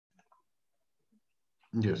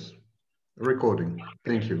Yes, recording.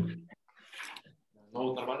 Thank you.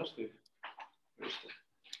 Okay,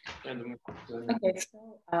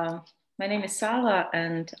 so my name is Alla,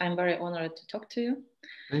 and I'm very honored to talk to you.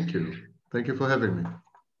 Thank you. Thank you for having me.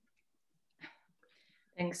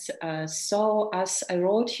 Thanks. So as I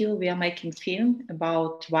wrote you, we are making film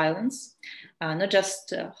about violence, not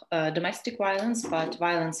just domestic violence, but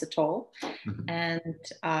violence at all. Mm-hmm.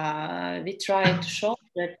 And we try to show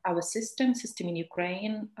that our system in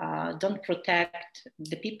Ukraine don't protect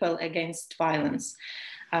the people against violence.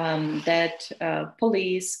 That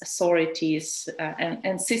police, authorities,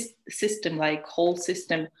 and system, like whole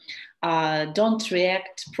system, don't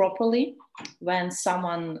react properly when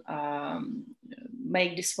someone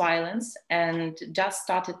make this violence, and just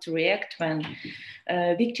started to react when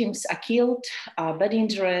victims are killed, bad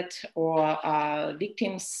injured, or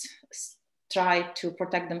victims try to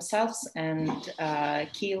protect themselves and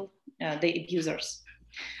kill the abusers.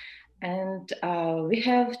 And we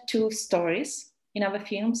have two stories in our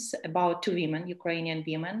films about two women, Ukrainian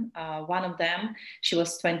women. One of them, she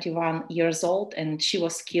was 21 years old and she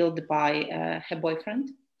was killed by her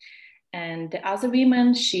boyfriend. And the other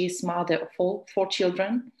woman, she's mother of four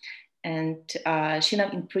children, and she's now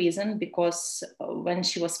in prison because when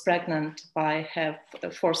she was pregnant by her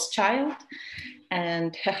first child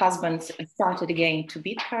and her husband started again to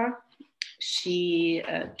beat her, she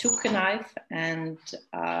took a knife and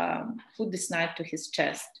put this knife to his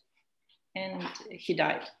chest, and he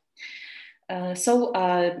died.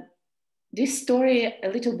 This story a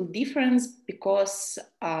little bit different because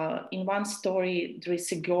in one story there is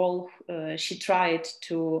a girl, she tried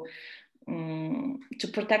to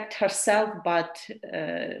protect herself, but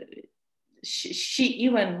she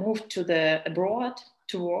even moved to the abroad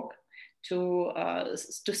to work to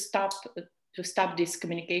stop this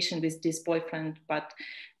communication with this boyfriend, but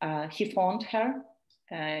he found her.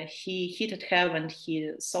 He hit her when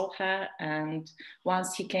he saw her, and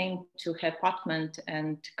once he came to her apartment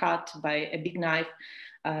and cut by a big knife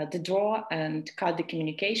the door and cut the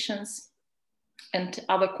communications. And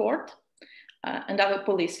our court and our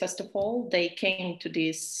police, first of all, they came to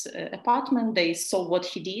this apartment, they saw what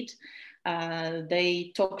he did,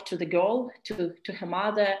 they talked to the girl, to her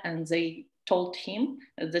mother, and they told him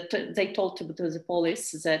that they told to the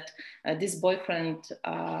police that this boyfriend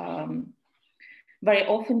very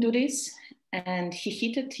often do this, and he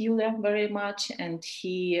hated Yulia very much, and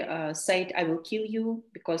he said, I will kill you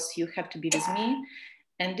because you have to be with me.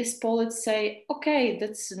 And this police say, okay,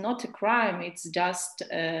 that's not a crime, it's just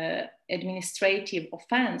administrative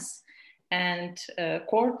offense. And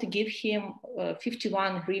court give him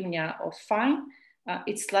 51 hryvnia of fine.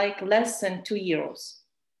 It's like less than 2 euros,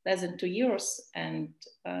 and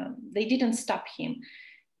they didn't stop him.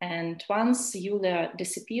 And once Yulia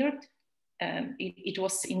disappeared, it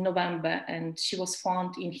was in November, and she was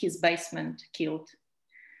found in his basement, killed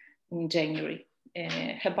in January.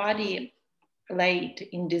 Her body laid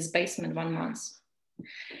in this basement 1 month.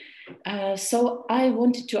 So I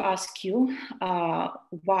wanted to ask you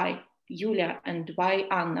why Yulia and why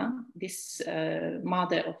Anna, this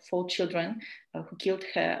mother of 4 children who killed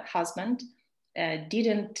her husband,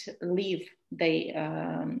 didn't leave the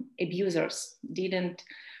abusers, didn't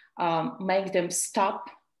make them stop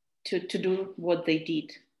to do what they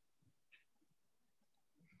did.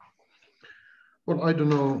 Well, I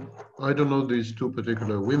don't know these 2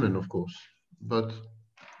 particular women, of course, but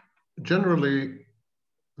generally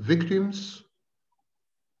victims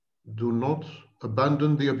do not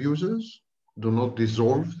abandon the abusers, do not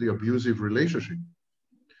dissolve the abusive relationship,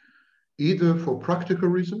 either for practical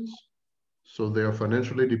reasons, so they are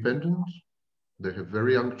financially dependent, they have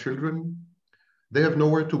very young children, they have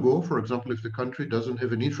nowhere to go. For example, if the country doesn't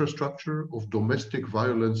have an infrastructure of domestic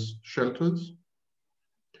violence shelters,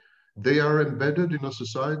 they are embedded in a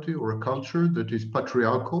society or a culture that is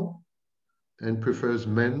patriarchal and prefers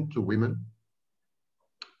men to women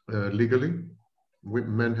legally.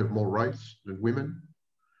 Men have more rights than women.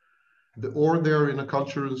 Or they are in a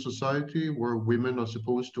culture and society where women are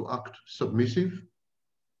supposed to act submissive,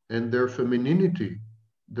 and their femininity,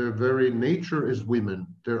 their very nature as women,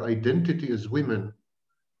 their identity as women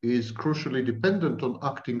is crucially dependent on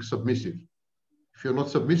acting submissive. If you're not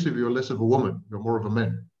submissive, you're less of a woman, you're more of a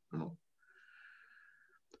man. You know?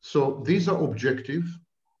 So these are objective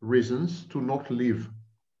reasons to not live,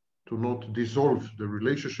 to not dissolve the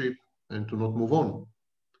relationship, and to not move on.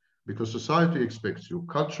 Because society expects you,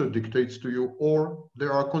 culture dictates to you, or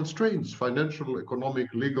there are constraints, financial,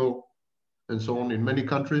 economic, legal, and so on. In many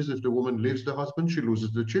countries, if the woman leaves the husband, she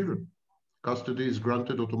loses the children. Custody is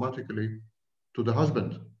granted automatically to the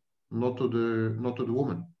husband, not to the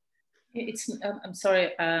woman. I'm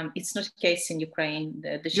sorry, it's not the case in Ukraine.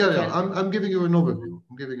 The Yeah, children... I'm giving you an overview.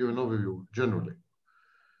 I'm giving you an overview generally.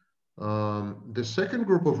 The second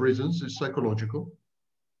group of reasons is psychological.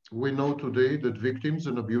 We know today that victims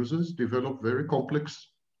and abusers develop very complex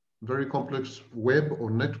web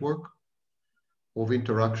or network of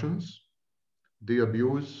interactions. The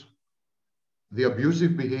abusive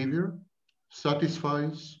behavior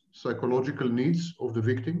satisfies psychological needs of the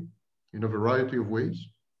victim in a variety of ways,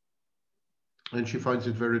 and she finds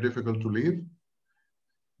it very difficult to leave.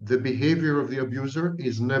 The behavior of the abuser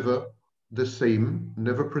is never the same,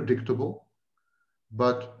 never predictable,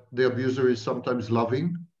 but the abuser is sometimes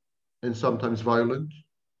loving and sometimes violent,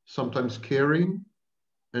 sometimes caring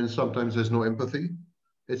and sometimes there's no empathy,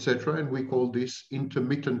 etc. And we call this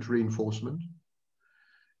intermittent reinforcement.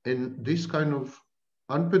 And this kind of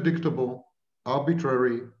unpredictable,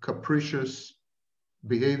 arbitrary, capricious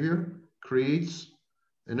behavior creates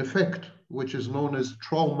an effect which is known as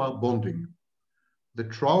trauma bonding. The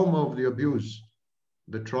trauma of the abuse,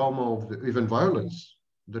 the trauma of even violence,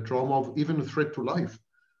 the trauma of even a threat to life,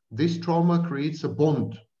 this trauma creates a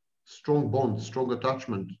bond, strong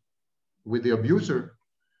attachment with the abuser,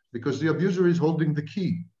 because the abuser is holding the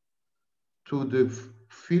key to the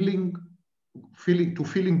feeling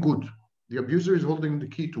good. The abuser is holding the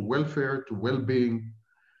key to welfare, to well-being.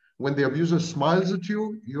 When the abuser smiles at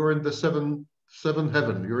you, you're in the seven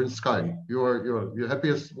heaven, you're in sky, you're the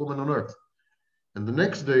happiest woman on earth. And the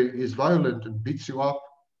next day is violent and beats you up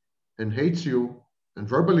and hates you and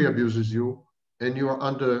verbally abuses you, and you're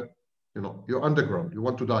you're underground, you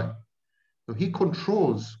want to die. So he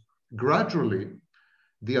controls gradually.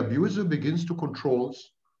 The abuser begins to control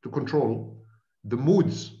the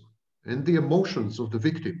moods and the emotions of the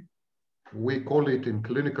victim. We call it in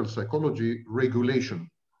clinical psychology regulation.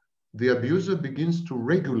 The abuser begins to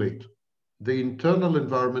regulate the internal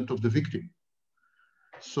environment of the victim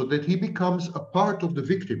so that he becomes a part of the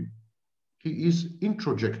victim. He is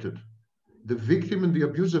introjected. The victim and the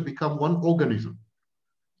abuser become one organism.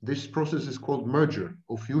 This process is called merger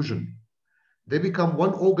or fusion. They become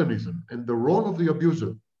one organism, and the role of the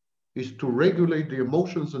abuser is to regulate the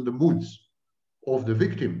emotions and the moods of the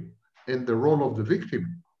victim, and the role of the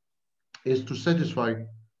victim is to satisfy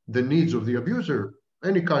the needs of the abuser,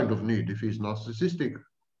 any kind of need. If he's narcissistic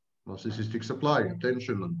supply,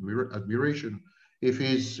 attention, admiration. If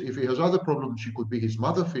he has other problems, she could be his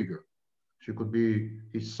mother figure. She could be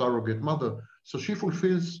his surrogate mother. So she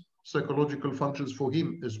fulfills psychological functions for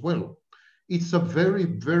him as well. It's a very,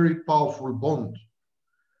 very powerful bond,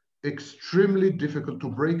 extremely difficult to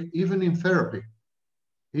break, even in therapy.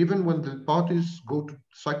 Even when the parties go to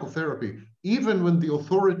psychotherapy, even when the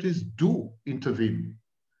authorities do intervene.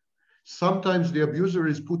 Sometimes the abuser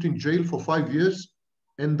is put in jail for 5 years,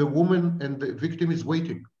 and the woman and the victim is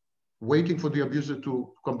waiting for the abuser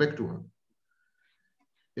to come back to her.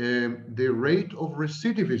 The rate of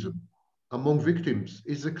recidivism among victims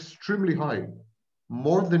is extremely high.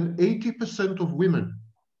 More than 80% of women,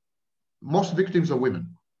 most victims are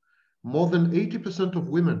women, more than 80% of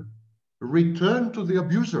women return to the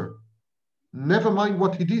abuser, never mind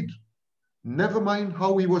what he did, never mind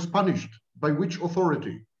how he was punished, by which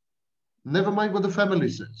authority, never mind what the family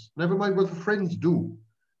says, never mind what the friends do,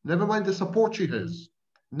 never mind the support she has,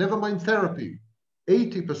 never mind therapy.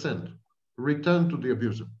 80% return to the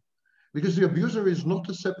abuser, because the abuser is not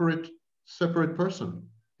a separate person.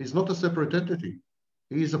 He's not a separate entity.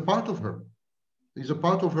 He is a part of her. He's a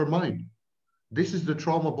part of her mind. This is the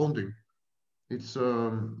trauma bonding. It's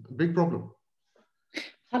a big problem.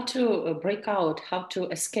 How to break out, how to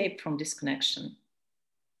escape from this connection?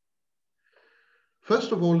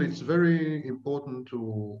 First of all, it's very important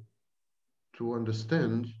to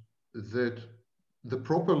understand that the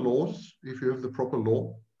proper laws, if you have the proper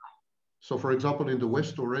law, so for example, in the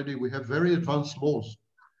West already, we have very advanced laws.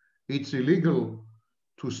 It's illegal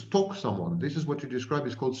to stalk someone. This is what you describe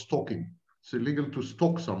is called stalking. It's illegal to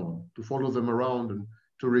stalk someone, to follow them around and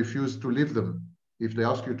to refuse to leave them. If they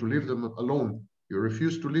ask you to leave them alone, you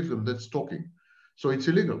refuse to leave them, that's stalking. So it's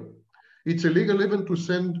illegal. It's illegal even to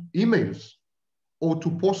send emails or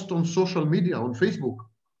to post on social media, on Facebook,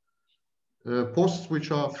 posts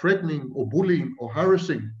which are threatening or bullying or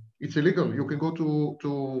harassing. It's illegal. You can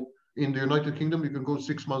go in the United Kingdom, you can go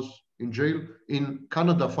 6 months in jail. In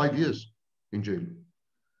Canada, 5 years in jail.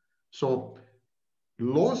 So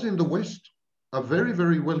laws in the West are very,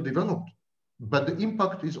 very well developed, but the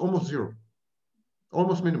impact is almost zero,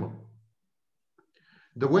 almost minimal.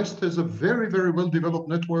 The West has a very, very well developed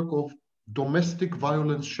network of domestic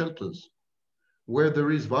violence shelters. Where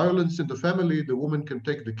there is violence in the family, the woman can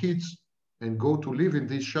take the kids and go to live in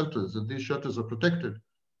these shelters, and these shelters are protected.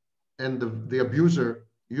 and the abuser,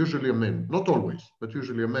 usually a man, not always, but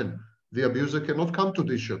usually a man, the abuser cannot come to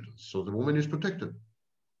these shelters, so the woman is protected.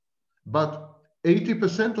 But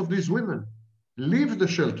 80% of these women leave the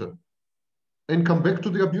shelter and come back to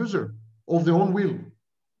the abuser of their own will.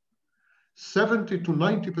 70 to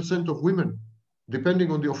 90% of women,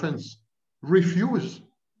 depending on the offense, refuse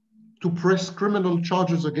to press criminal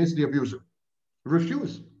charges against the abuser.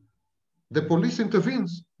 Refuse. The police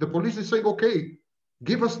intervenes. The police is saying, okay,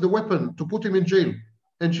 give us the weapon to put him in jail.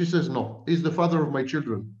 And she says, no, he's the father of my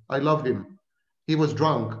children. I love him. He was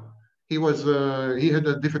drunk. He had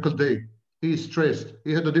a difficult day. He is stressed.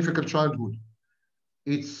 He had a difficult childhood.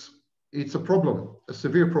 It's a problem, a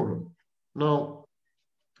severe problem. Now,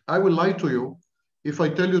 I will lie to you if I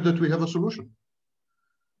tell you that we have a solution.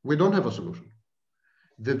 We don't have a solution.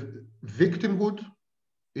 The victimhood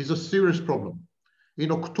is a serious problem.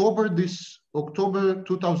 In October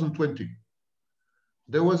 2020,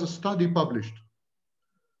 there was a study published,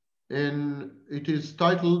 and it is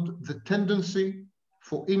titled The Tendency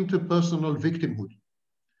for Interpersonal Victimhood.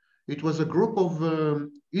 It was a group of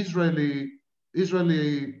Israeli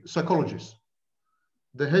psychologists.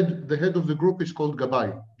 The head of the group is called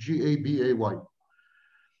Gabay, G-A-B-A-Y.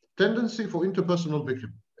 Tendency for Interpersonal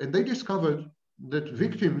Victim. And they discovered that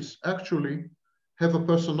victims actually have a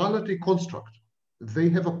personality construct. They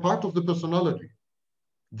have a part of the personality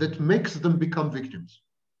that makes them become victims.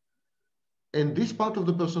 And this part of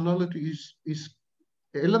the personality is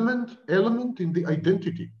element in the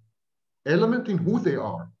identity, element in who they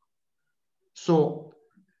are. So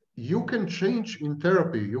you can change in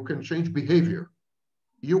therapy, you can change behavior.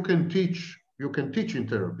 You can teach in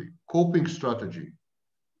therapy, coping strategy.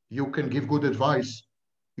 You can give good advice.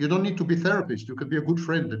 You don't need to be a therapist. You can be a good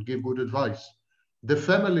friend and give good advice. The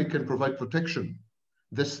family can provide protection.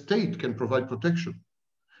 The state can provide protection.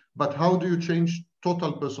 But how do you change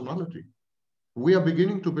total personality? We are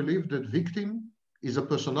beginning to believe that victim is a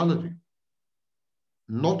personality,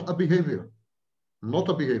 not a behavior, not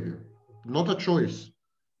a choice,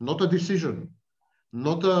 not a decision,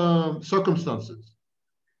 not circumstances,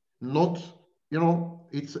 not,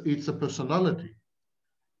 it's a personality.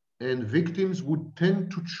 And victims would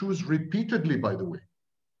tend to choose repeatedly, by the way.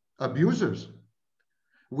 Abusers.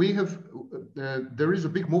 There is a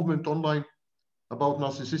big movement online about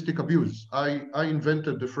narcissistic abuse. I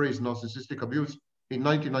invented the phrase narcissistic abuse in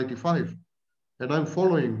 1995. And I'm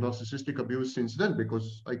following narcissistic abuse since then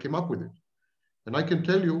because I came up with it. And I can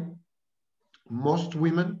tell you, most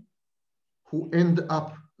women who end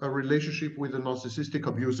up a relationship with a narcissistic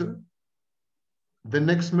abuser, the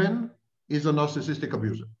next man is a narcissistic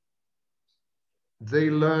abuser. They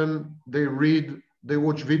learn, they read, they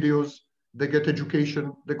watch videos, they get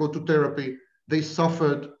education, they go to therapy, they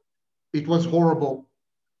suffered, it was horrible,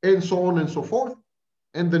 and so on and so forth.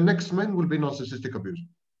 And the next man will be narcissistic abuser.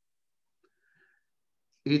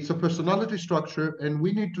 It's a personality structure, and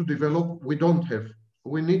we need to develop, we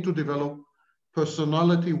need to develop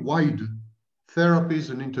personality-wide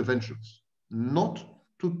therapies and interventions, not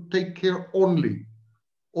to take care only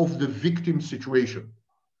of the victim situation,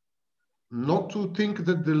 not to think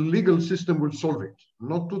that the legal system will solve it,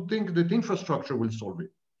 not to think that infrastructure will solve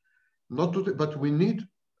it, but we need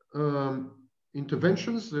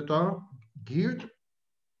interventions that are geared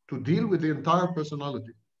to deal with the entire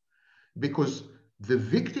personality, because the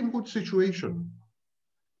victimhood situation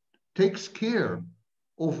takes care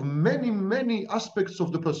of many, many aspects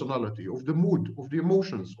of the personality, of the mood, of the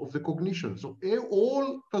emotions, of the cognition. So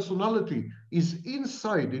all personality is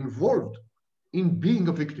involved in being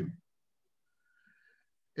a victim.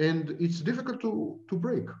 And it's difficult to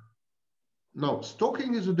break. Now,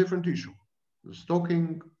 stalking is a different issue.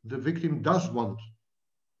 Stalking, the victim does want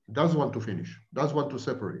to finish, does want to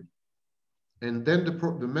separate. And then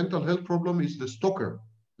the mental health problem is the stalker.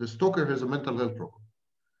 The stalker has a mental health problem.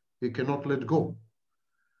 He cannot let go.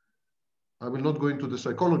 I will not go into the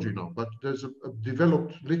psychology now, but there's a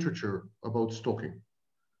developed literature about stalking.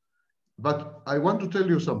 But I want to tell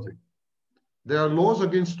you something. There are laws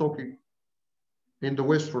against stalking in the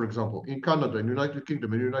West, for example, in Canada, in the United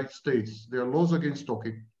Kingdom, in the United States. There are laws against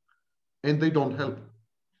stalking, and they don't help.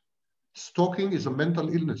 Stalking is a mental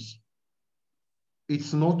illness.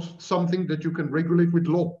 It's not something that you can regulate with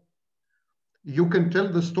law. You can tell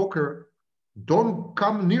the stalker, don't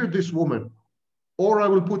come near this woman, or I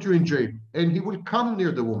will put you in jail. And he will come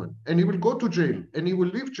near the woman, and he will go to jail, and he will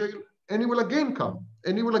leave jail, and he will again come,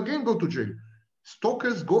 and he will again go to jail.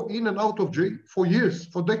 Stalkers go in and out of jail for years,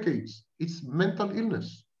 for decades. It's mental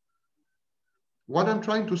illness. What I'm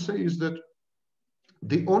trying to say is that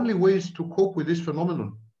the only ways to cope with this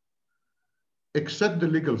phenomenon, except the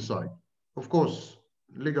legal side, of course,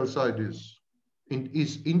 legal side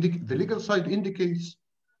the legal side indicates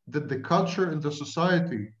that the culture and the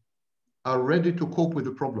society are ready to cope with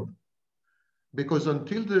the problem. Because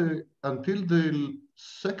until the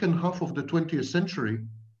second half of the 20th century,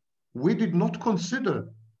 we did not consider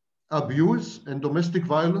abuse and domestic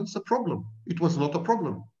violence a problem. It was not a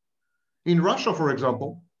problem. In Russia, for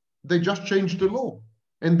example, they just changed the law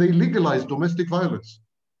and they legalized domestic violence.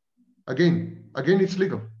 Again, it's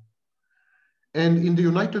legal. And in the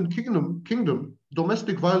United Kingdom,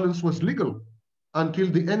 domestic violence was legal until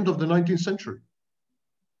the end of the 19th century.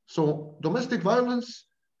 So domestic violence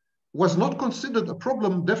was not considered a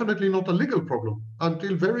problem, definitely not a legal problem,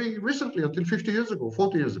 until very recently, until 50 years ago,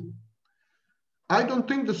 40 years ago. I don't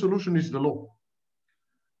think the solution is the law.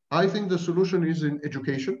 I think the solution is in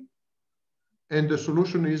education, and the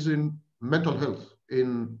solution is in mental health,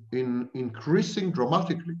 in increasing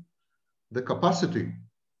dramatically the capacity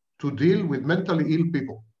to deal with mentally ill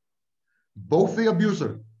people. Both the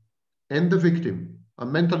abuser and the victim are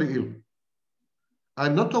mentally ill.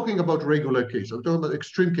 I'm not talking about regular cases, I'm talking about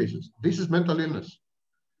extreme cases. This is mental illness.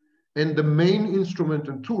 And the main instrument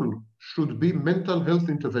and tool should be mental health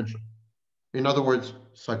intervention. In other words,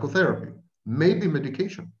 psychotherapy, maybe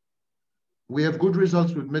medication. We have good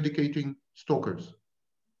results with medicating stalkers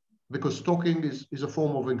because stalking is a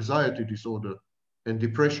form of anxiety disorder and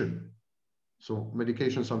depression. So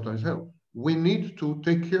medication sometimes help. We need to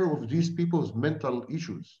take care of these people's mental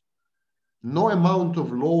issues. No amount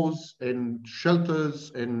of laws and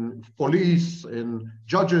shelters and police and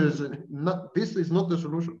judges, this is not the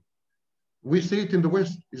solution. We see it in the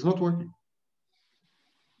West, it's not working.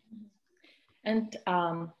 And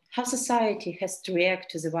how society has to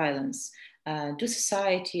react to the violence? Do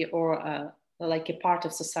society or like a part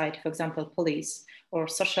of society, for example, police or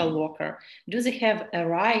social worker, do they have a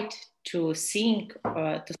right to think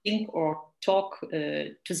or talk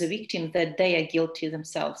to the victim that they are guilty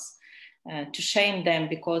themselves, to shame them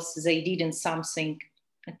because they did something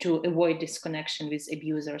to avoid this connection with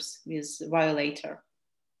abusers, with violator?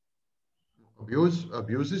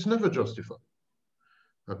 Abuse is never justified.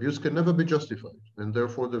 Abuse can never be justified, and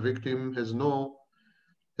therefore the victim has no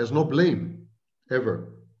blame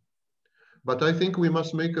ever. But I think we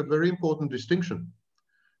must make a very important distinction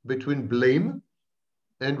between blame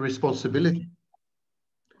and responsibility.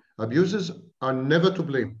 Abusers are never to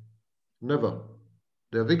blame, never.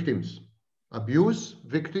 They're victims. Abuse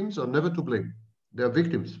victims are never to blame. They're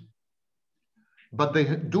victims. But they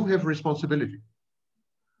do have responsibility.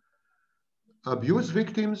 Abuse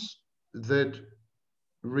victims that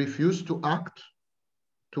refuse to act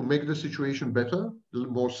to make the situation better,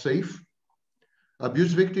 more safe.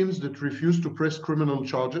 Abuse victims that refuse to press criminal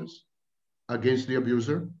charges against the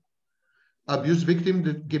abuser. Abuse victims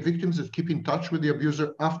that keep in touch with the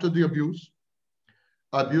abuser after the abuse.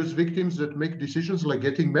 Abuse victims that make decisions like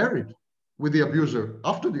getting married with the abuser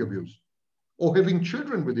after the abuse, or having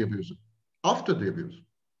children with the abuser after the abuse.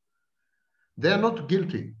 They are not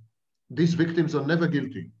guilty. These victims are never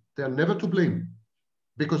guilty. They are never to blame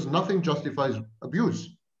because nothing justifies abuse.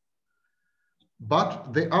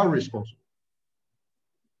 But they are responsible.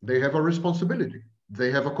 They have a responsibility. They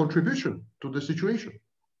have a contribution to the situation.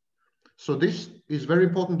 So this is very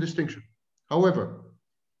important distinction. However,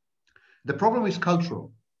 the problem is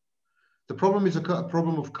cultural. The problem is a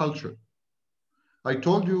problem of culture. I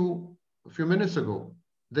told you a few minutes ago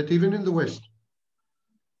that even in the West,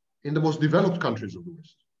 in the most developed countries of the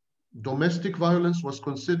West, domestic violence was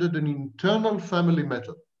considered an internal family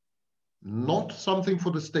matter, not something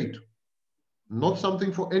for the state, not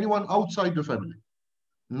something for anyone outside the family,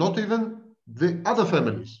 not even the other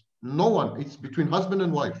families. No one. It's between husband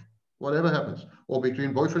and wife, whatever happens, or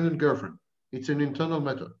between boyfriend and girlfriend. It's an internal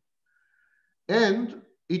matter. And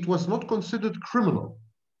it was not considered criminal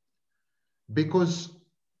because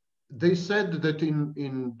they said that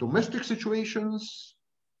in domestic situations,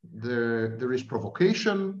 there is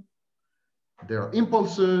provocation, there are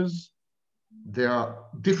impulses, there are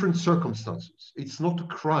different circumstances. It's not a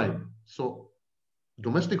crime. So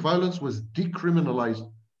domestic violence was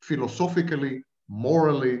decriminalized philosophically,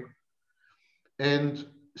 morally, and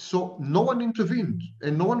so no one intervened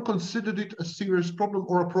and no one considered it a serious problem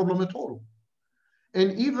or a problem at all.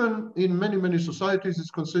 And even in many, many societies,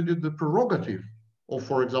 it's considered the prerogative of,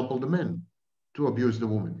 for example, the men to abuse the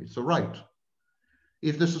woman. It's a right.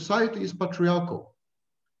 If the society is patriarchal,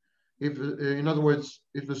 in other words,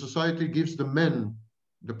 if the society gives the men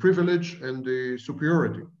the privilege and the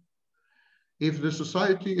superiority, if the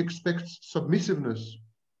society expects submissiveness,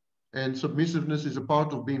 and submissiveness is a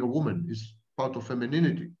part of being a woman, is part of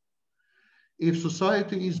femininity, if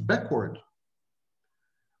society is backward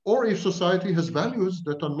or if society has values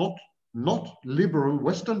that are not liberal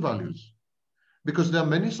Western values, because there are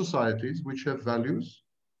many societies which have values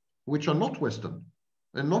which are not Western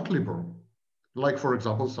and not liberal, like, for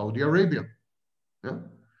example, Saudi Arabia. Yeah?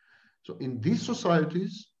 So in these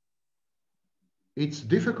societies, it's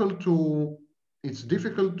difficult to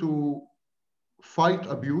fight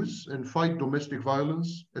abuse and fight domestic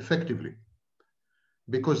violence effectively,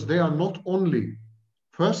 because they are not only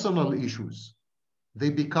personal issues, they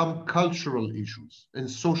become cultural issues and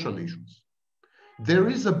social issues. There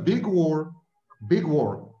is a big war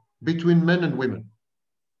between men and women.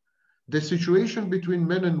 The situation between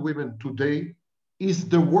men and women today is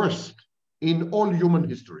the worst in all human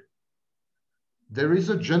history. There is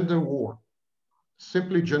a gender war,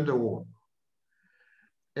 simply gender war.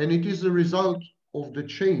 And it is a result of the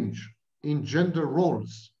change in gender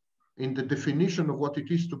roles, in the definition of what it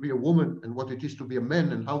is to be a woman and what it is to be a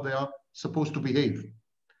man and how they are supposed to behave.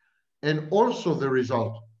 And also the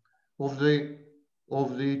result of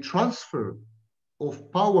the transfer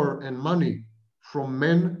of power and money from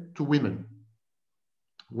men to women.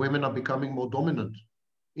 Women are becoming more dominant.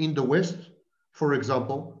 In the West, for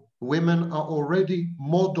example, women are already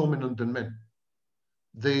more dominant than men.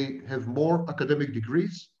 They have more academic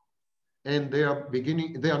degrees, and they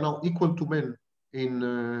are now equal to men in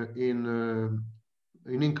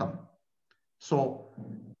income. So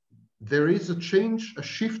there is a change, a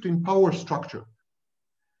shift in power structure,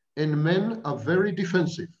 and men are very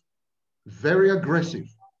defensive, very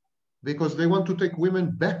aggressive, because they want to take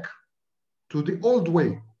women back to the old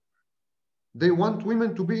way. They want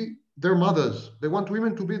women to be their mothers. They want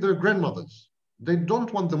women to be their grandmothers. They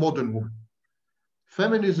don't want the modern woman.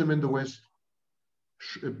 Feminism in the West,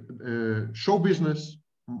 show business,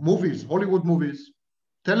 movies, Hollywood movies,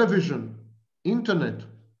 television, internet,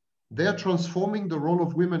 they are transforming the role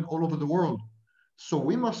of women all over the world. So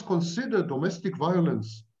we must consider domestic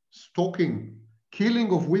violence, stalking,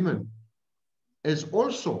 killing of women as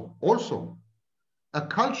also a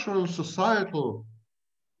cultural, societal,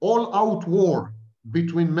 all-out war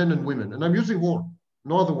between men and women. And I'm using war,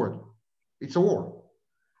 no other word. It's a war.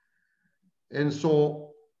 And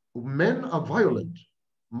so men are violent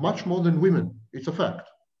much more than women. It's a fact.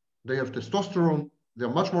 They have testosterone. They're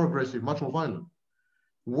much more aggressive, much more violent.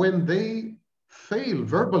 When they fail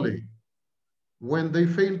verbally, when they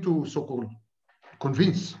fail to so-called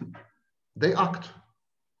convince, they act.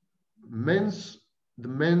 The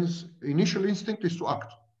men's initial instinct is to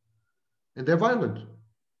act, and they're violent.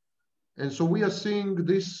 And so we are seeing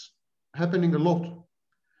this happening a lot.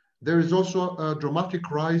 There is also a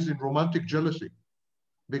dramatic rise in romantic jealousy,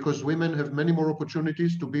 because women have many more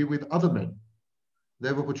opportunities to be with other men. They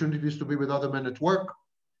have opportunities to be with other men at work.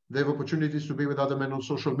 They have opportunities to be with other men on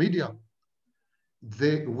social media.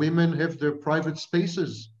 Women have their private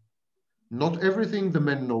spaces. Not everything the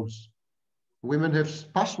men knows. Women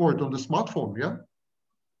have password on the smartphone, yeah?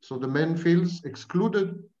 So the man feels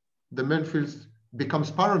excluded. The man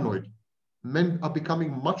becomes paranoid. Men are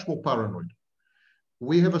becoming much more paranoid.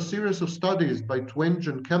 We have a series of studies by Twenge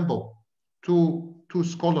and Campbell, two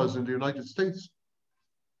scholars in the United States,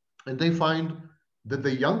 and they find that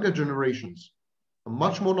the younger generations are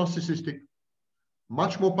much more narcissistic,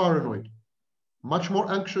 much more paranoid, much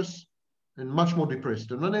more anxious, and much more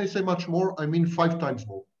depressed. And when I say much more, I mean 5 times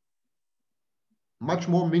more. Much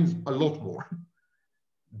more means a lot more.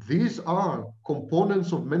 These are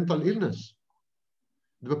components of mental illness.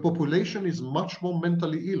 The population is much more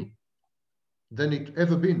mentally ill than it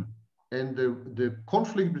ever been. And the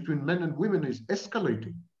conflict between men and women is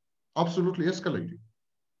escalating, absolutely escalating.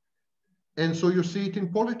 And so you see it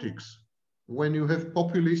in politics, when you have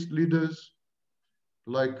populist leaders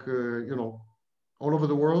like, all over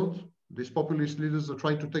the world. These populist leaders are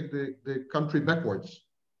trying to take the country backwards,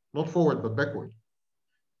 not forward, but backward.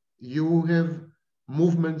 You have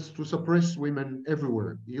movements to suppress women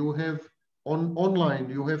everywhere. You have online,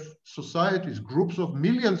 you have societies, groups of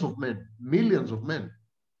millions of men,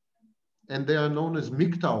 and they are known as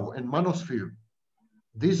MGTOW and Manosphere.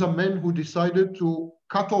 These are men who decided to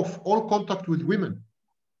cut off all contact with women,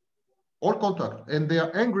 all contact, and they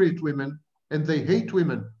are angry at women and they hate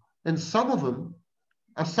women. And some of them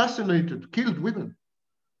assassinated, killed women.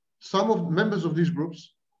 Some of members of these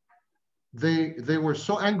groups, they were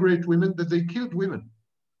so angry at women that they killed women.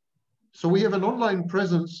 So we have an online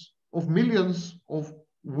presence of millions of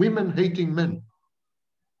women-hating men.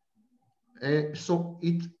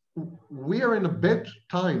 We are in a bad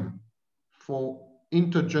time for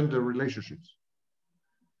intergender relationships.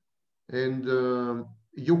 And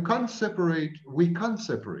we can't separate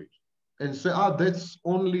and say, that's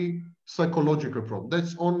only psychological problem.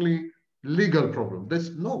 That's only legal problem.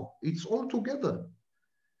 No, it's all together.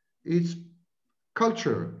 It's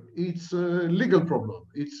culture, it's a legal problem,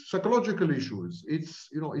 it's psychological issues,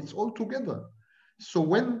 it's all together. So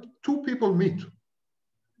when two people meet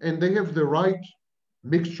and they have the right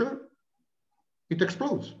mixture, it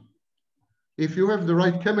explodes. If you have the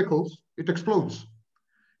right chemicals, it explodes.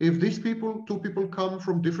 If two people come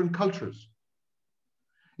from different cultures,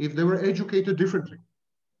 if they were educated differently,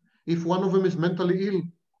 if one of them is mentally ill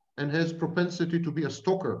and has propensity to be a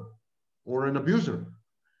stalker or an abuser,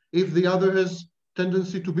 if the other has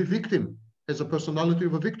tendency to be victim, has a personality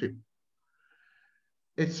of a victim,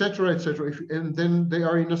 etc., etc. And then they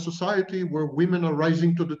are in a society where women are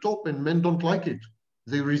rising to the top and men don't like it.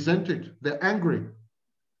 They resent it. They're angry.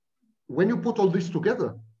 When you put all this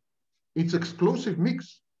together, it's explosive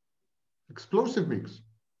mix. Explosive mix.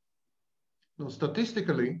 Now,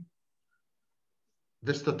 statistically,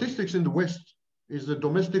 the statistics in the West is that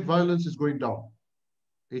domestic violence is going down.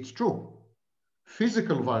 It's true.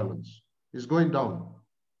 Physical violence is going down.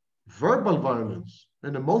 Verbal violence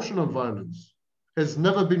and emotional violence has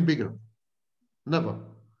never been bigger. Never.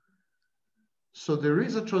 So there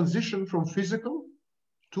is a transition from physical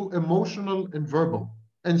to emotional and verbal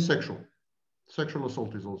and sexual. Sexual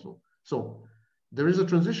assault is also. So there is a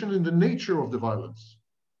transition in the nature of the violence,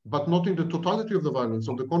 but not in the totality of the violence.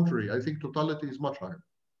 On the contrary, I think totality is much higher.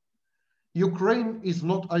 Ukraine is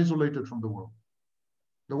not isolated from the world.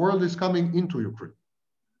 The world is coming into Ukraine.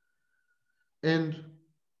 And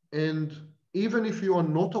even if you are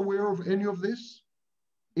not aware of any of this,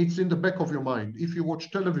 it's in the back of your mind. If you watch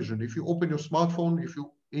television, if you open your smartphone,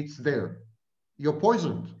 it's there. You're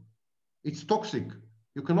poisoned. It's toxic.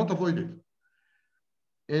 You cannot avoid it.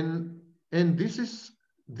 And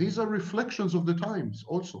these are reflections of the times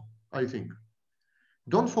also, I think.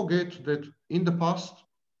 Don't forget that in the past,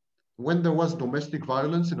 when there was domestic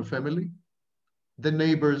violence in a family, the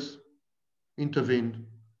neighbors intervened,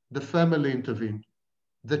 the family intervened,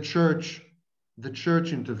 the church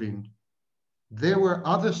intervened. There were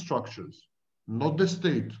other structures, not the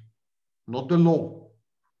state, not the law,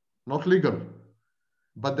 not legal,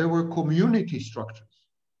 but there were community structures.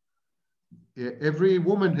 Every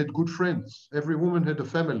woman had good friends. Every woman had a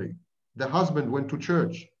family. The husband went to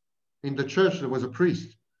church. In the church, there was a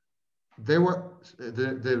priest. There were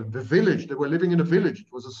the village. They were living in a village.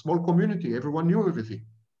 It was a small community. Everyone knew everything.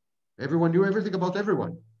 Everyone knew everything about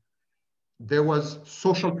everyone. There was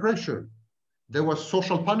social pressure. There was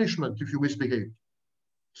social punishment if you misbehaved.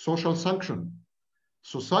 Social sanction.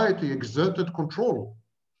 Society exerted control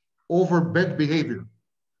over bad behavior.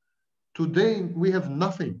 Today, we have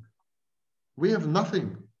nothing. We have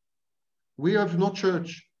nothing. We have no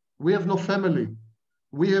church. We have no family.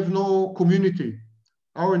 We have no community.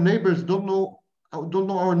 Our neighbors don't know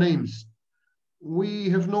our names. We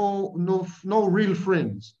have no real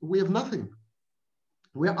friends. We have nothing.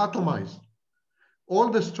 We are atomized. All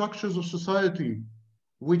the structures of society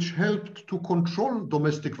which helped to control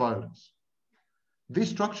domestic violence, these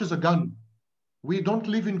structures are gone. We don't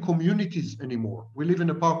live in communities anymore. We live in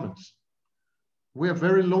apartments. We are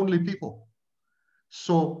very lonely people.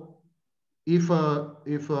 So if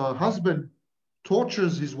a husband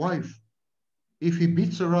tortures his wife, if he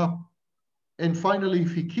beats her up, and finally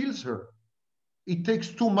if he kills her, it takes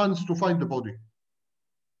 2 months to find the body.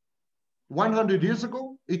 100 years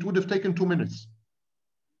ago, it would have taken 2 minutes.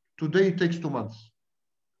 Today it takes 2 months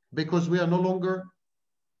because we are no longer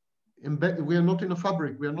we are not in a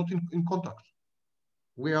fabric, we are not in contact.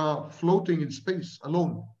 We are floating in space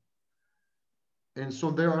alone. And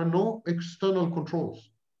so there are no external controls.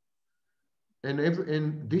 And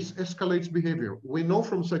this escalates behavior. We know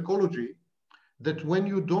from psychology that when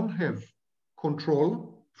you don't have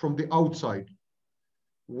control from the outside,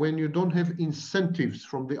 when you don't have incentives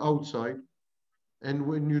from the outside, and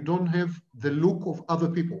when you don't have the look of other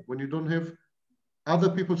people, when you don't have other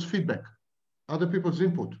people's feedback, other people's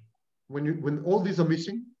input, when all these are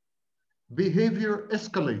missing, behavior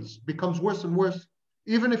escalates, becomes worse and worse,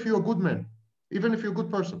 even if you're a good man, even if you're a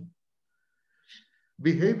good person.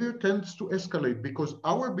 Behavior tends to escalate because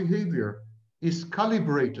our behavior is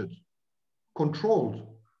calibrated, controlled,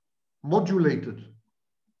 modulated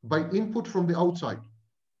by input from the outside.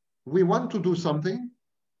 We want to do something,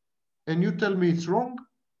 and you tell me it's wrong,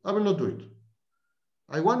 I will not do it.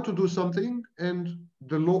 I want to do something, and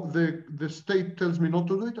the state tells me not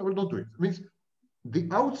to do it, I will not do it. It means the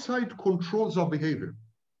outside controls our behavior.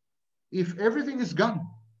 If everything is gone,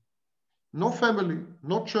 no family,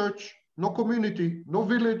 no church, no community, no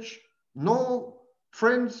village, no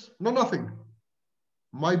friends, no nothing,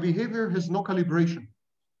 my behavior has no calibration,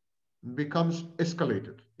 becomes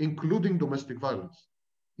escalated, including domestic violence.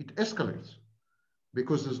 It escalates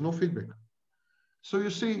because there's no feedback. So you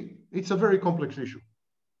see, it's a very complex issue.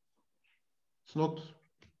 It's not.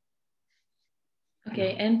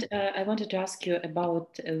 Okay, and I wanted to ask you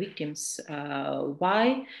about victims.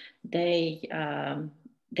 Why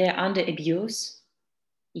they're under abuse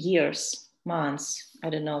years, months, I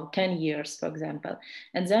don't know, 10 years, for example.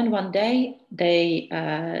 And then one day they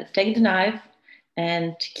take the knife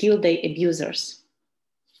and kill the abusers.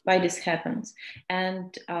 Why this happens?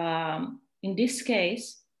 And in this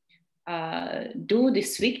case, do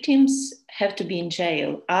these victims have to be in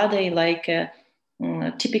jail? Are they like a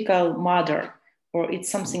typical mother, or it's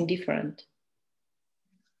something different?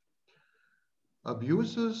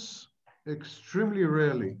 Abusers extremely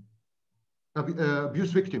rarely,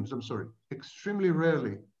 abuse victims, I'm sorry, extremely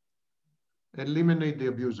rarely eliminate the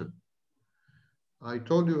abuser. I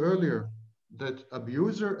told you earlier that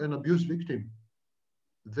abuser and abuse victim,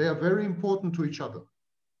 they are very important to each other.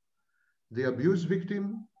 The abuse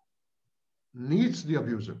victim needs the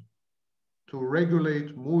abuser to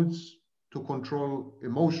regulate moods, to control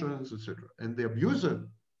emotions, etc. And the abuser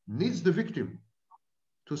needs the victim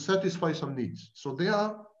to satisfy some needs. So they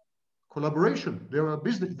are collaboration. They are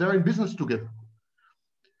business. They're in business together.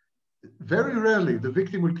 Very rarely the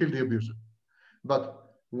victim will kill the abuser. But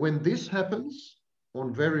when this happens,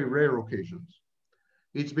 on very rare occasions,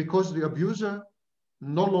 it's because the abuser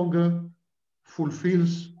no longer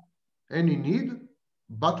fulfills any need,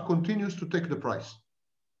 but continues to take the price.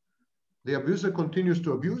 The abuser continues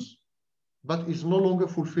to abuse, but is no longer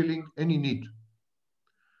fulfilling any need.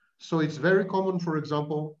 So it's very common, for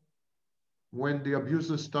example, when the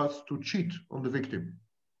abuser starts to cheat on the victim,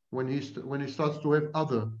 when he starts to have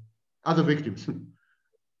other victims.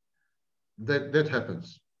 that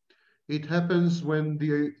happens. It happens when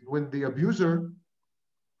the abuser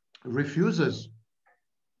refuses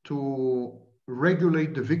to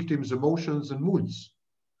regulate the victim's emotions and moods,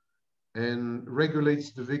 and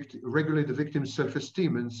regulate the victim's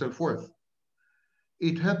self-esteem and self-worth.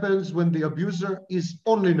 It happens when the abuser is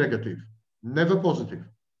only negative, never positive,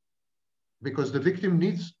 because the victim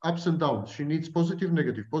needs ups and downs. She needs positive,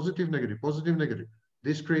 negative, positive, negative, positive, negative.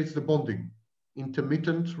 This creates the bonding.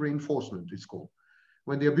 Intermittent reinforcement, it's called.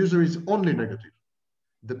 When the abuser is only negative,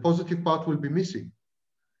 the positive part will be missing.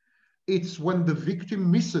 It's when the victim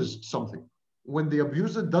misses something, when the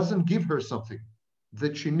abuser doesn't give her something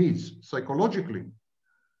that she needs psychologically.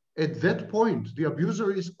 At that point, the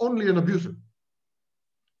abuser is only an abuser.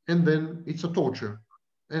 And then it's a torture.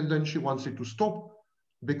 And then she wants it to stop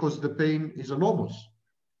because the pain is enormous.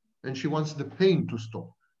 And she wants the pain to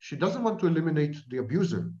stop. She doesn't want to eliminate the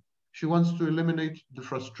abuser. She wants to eliminate the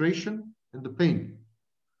frustration and the pain.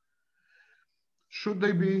 Should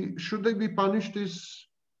they be punished is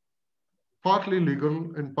partly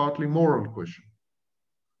legal and partly moral question.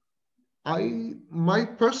 My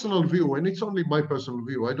personal view, and it's only my personal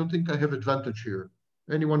view, I don't think I have advantage here.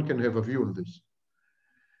 Anyone can have a view on this.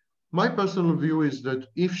 My personal view is that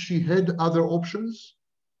if she had other options,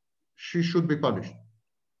 she should be punished.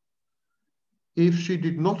 If she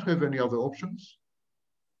did not have any other options,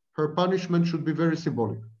 her punishment should be very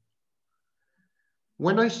symbolic.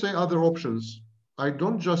 When I say other options, I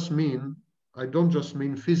don't just mean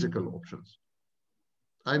physical options.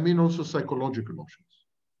 I mean also psychological options.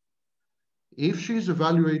 If she is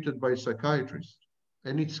evaluated by a psychiatrist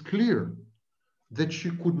and it's clear that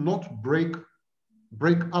she could not break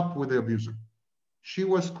up with the abuser, she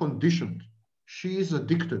was conditioned, she is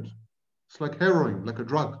addicted. It's like heroin, like a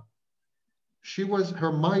drug.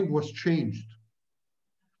 Her mind was changed.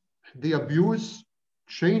 The abuse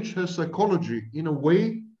changed her psychology in a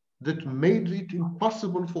way that made it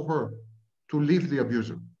impossible for her to leave the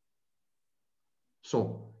abuser.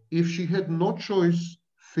 So if she had no choice,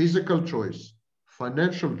 physical choice,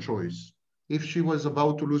 financial choice, if she was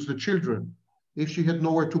about to lose the children, if she had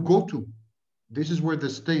nowhere to go to, this is where the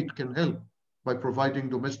state can help by providing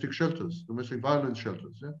domestic shelters, domestic violence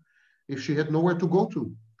shelters. Yeah? If she had nowhere to go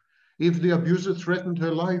to, if the abuser threatened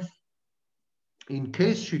her life in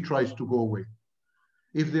case she tries to go away,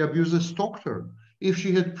 if the abuser stalked her, if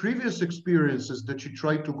she had previous experiences that she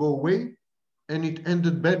tried to go away and it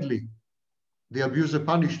ended badly, the abuser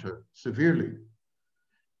punished her severely.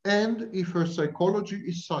 And if her psychology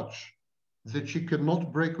is such that she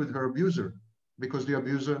cannot break with her abuser because the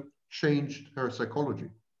abuser changed her psychology.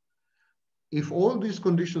 If all these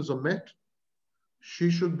conditions are met, she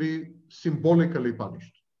should be symbolically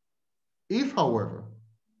punished. If, however,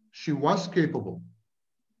 she was capable,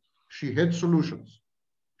 she had solutions,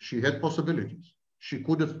 she had possibilities, she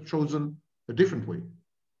could have chosen a different way,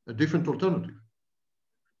 a different alternative,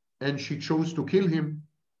 and she chose to kill him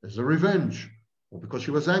as a revenge, or because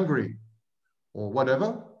she was angry, or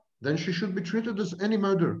whatever, then she should be treated as any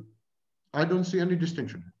murderer. I don't see any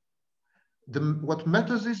distinction. What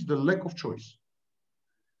matters is the lack of choice.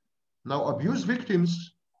 Now, abuse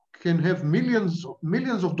victims can have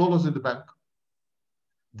millions of dollars in the bank.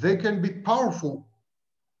 They can be powerful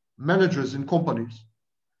managers in companies.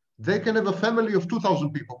 They can have a family of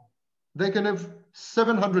 2,000 people. They can have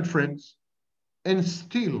 700 friends, and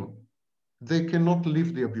still they cannot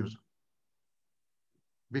leave the abuser.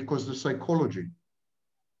 Because the psychology,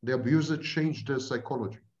 the abuser changed their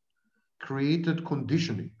psychology, created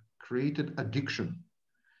conditioning, created addiction,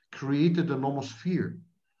 created enormous fear,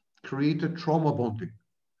 created trauma bonding,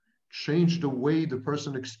 changed the way the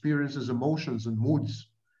person experiences emotions and moods,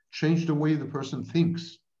 changed the way the person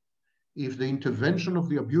thinks. If the intervention of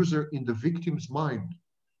the abuser in the victim's mind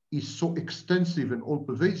is so extensive and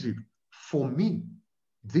all-pervasive, for me,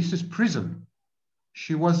 this is prison.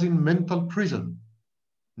 She was in mental prison.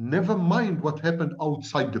 Never mind what happened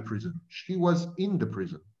outside the prison. She was in the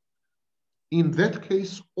prison. In that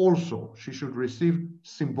case, also, she should receive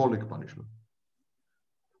symbolic punishment.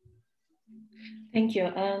 Thank you.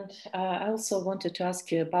 And I also wanted to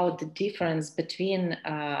ask you about the difference between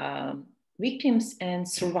victims and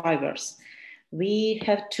survivors. We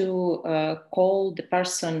have to call the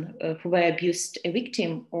person who were abused a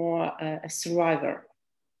victim or a survivor.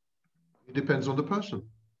 It depends on the person.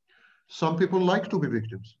 Some people like to be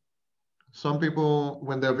victims. Some people,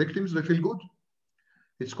 when they're victims, they feel good.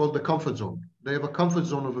 It's called the comfort zone. They have a comfort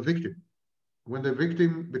zone of a victim. When they're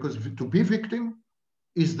victim, because to be victim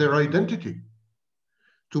is their identity.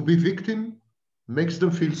 To be victim makes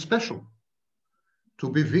them feel special. To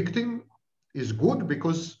be victim is good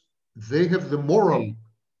because they have the moral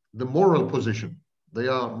position. They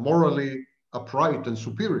are morally upright and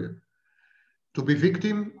superior. To be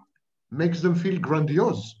victim makes them feel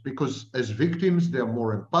grandiose because as victims, they are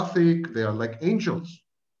more empathic. They are like angels.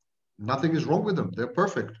 Nothing is wrong with them. They're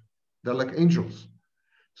perfect. They're like angels.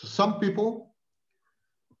 So some people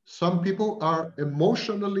are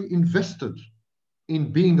emotionally invested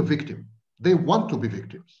in being a victim. They want to be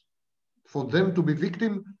victims. For them to be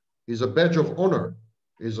victim is a badge of honor,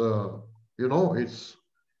 is a,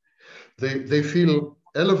 they feel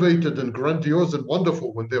elevated and grandiose and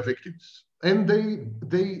wonderful when they're victims. And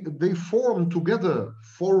they form together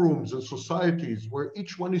forums and societies where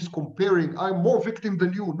each one is comparing, I'm more victim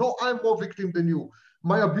than you. No, I'm more victim than you.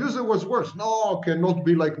 My abuser was worse. No, cannot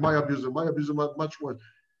be like my abuser. My abuser was much worse.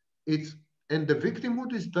 And the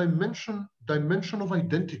victimhood is dimension of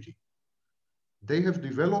identity. They have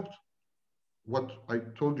developed what I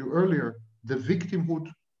told you earlier, the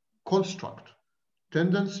victimhood construct,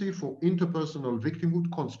 tendency for interpersonal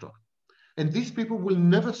victimhood construct. And these people will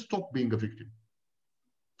never stop being a victim.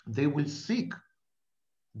 They will seek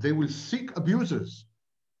abusers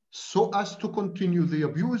so as to continue the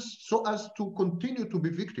abuse, so as to continue to be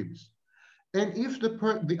victims. And if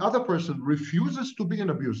the other person refuses to be an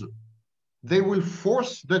abuser, they will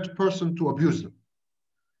force that person to abuse them.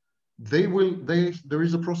 There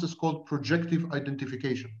is a process called projective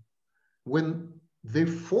identification. When they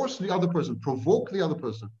force the other person, provoke the other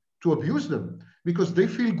person to abuse them because they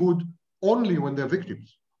feel good only when they're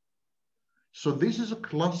victims. So this is a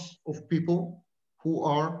class of people who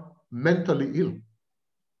are mentally ill.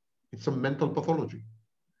 It's a mental pathology.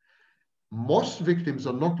 Most victims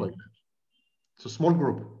are not like that. It's a small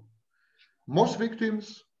group. Most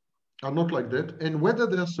victims are not like that. And whether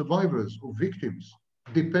they are survivors or victims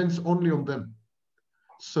depends only on them.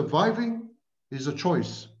 Surviving is a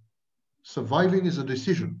choice. Surviving is a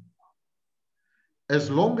decision.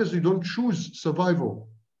 As long as you don't choose survival,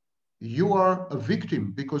 you are a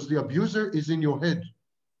victim because the abuser is in your head.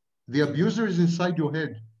 The abuser is inside your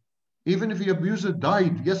head. Even if the abuser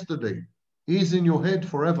died yesterday, he is in your head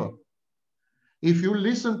forever. If you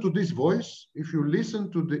listen to this voice, if you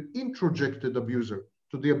listen to the introjected abuser,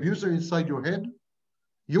 to the abuser inside your head,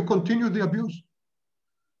 you continue the abuse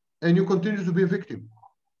and you continue to be a victim.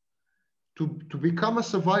 To become a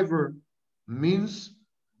survivor means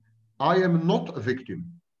I am not a victim.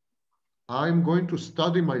 I'm going to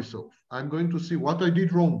study myself. I'm going to see what I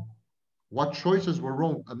did wrong, what choices were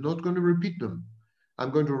wrong. I'm not going to repeat them. I'm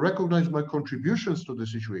going to recognize my contributions to the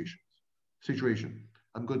situation.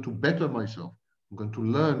 I'm going to better myself. I'm going to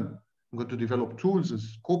learn. I'm going to develop tools and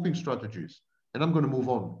coping strategies, and I'm going to move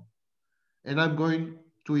on. And I'm going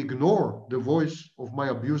to ignore the voice of my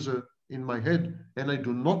abuser in my head, and I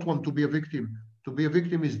do not want to be a victim. To be a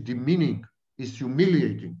victim is demeaning, is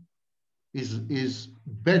humiliating, is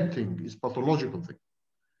bad thing, is pathological thing.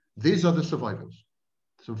 These are the survivors.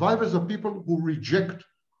 Survivors are people who reject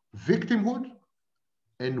victimhood,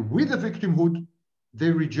 and with the victimhood,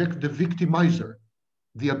 they reject the victimizer,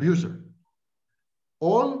 the abuser.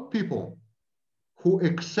 All people who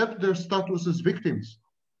accept their status as victims,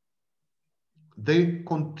 they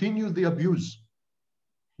continue the abuse.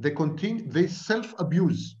 They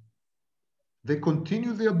self-abuse. They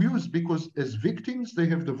continue the abuse because as victims, they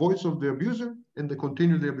have the voice of the abuser and they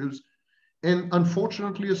continue the abuse. And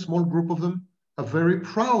unfortunately, a small group of them are very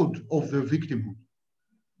proud of their victimhood.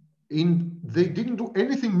 They didn't do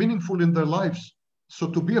anything meaningful in their lives. So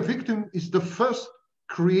to be a victim is the first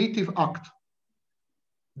creative act.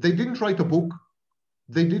 They didn't write a book.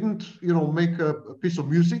 They didn't, make a piece of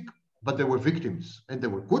music, but they were victims, and they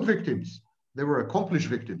were good victims. They were accomplished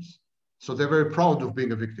victims. So they're very proud of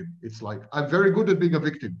being a victim. It's like, I'm very good at being a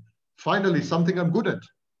victim. Finally, something I'm good at,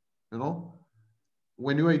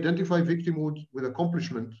 When you identify victimhood with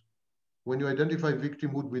accomplishment, when you identify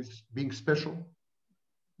victimhood with being special,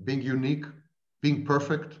 being unique, being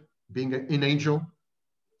perfect, being an angel,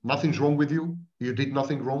 nothing's wrong with you, you did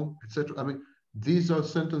nothing wrong, etc. I mean, these are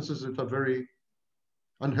sentences that are very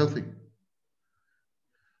unhealthy.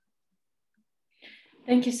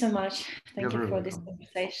 Thank you so much. Thank You're you for very this welcome.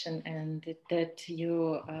 conversation and that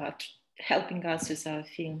you are helping us with our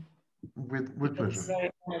film. With It's pleasure. very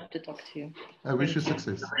honored to talk to you. I wish you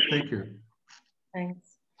success. Take care. Thanks.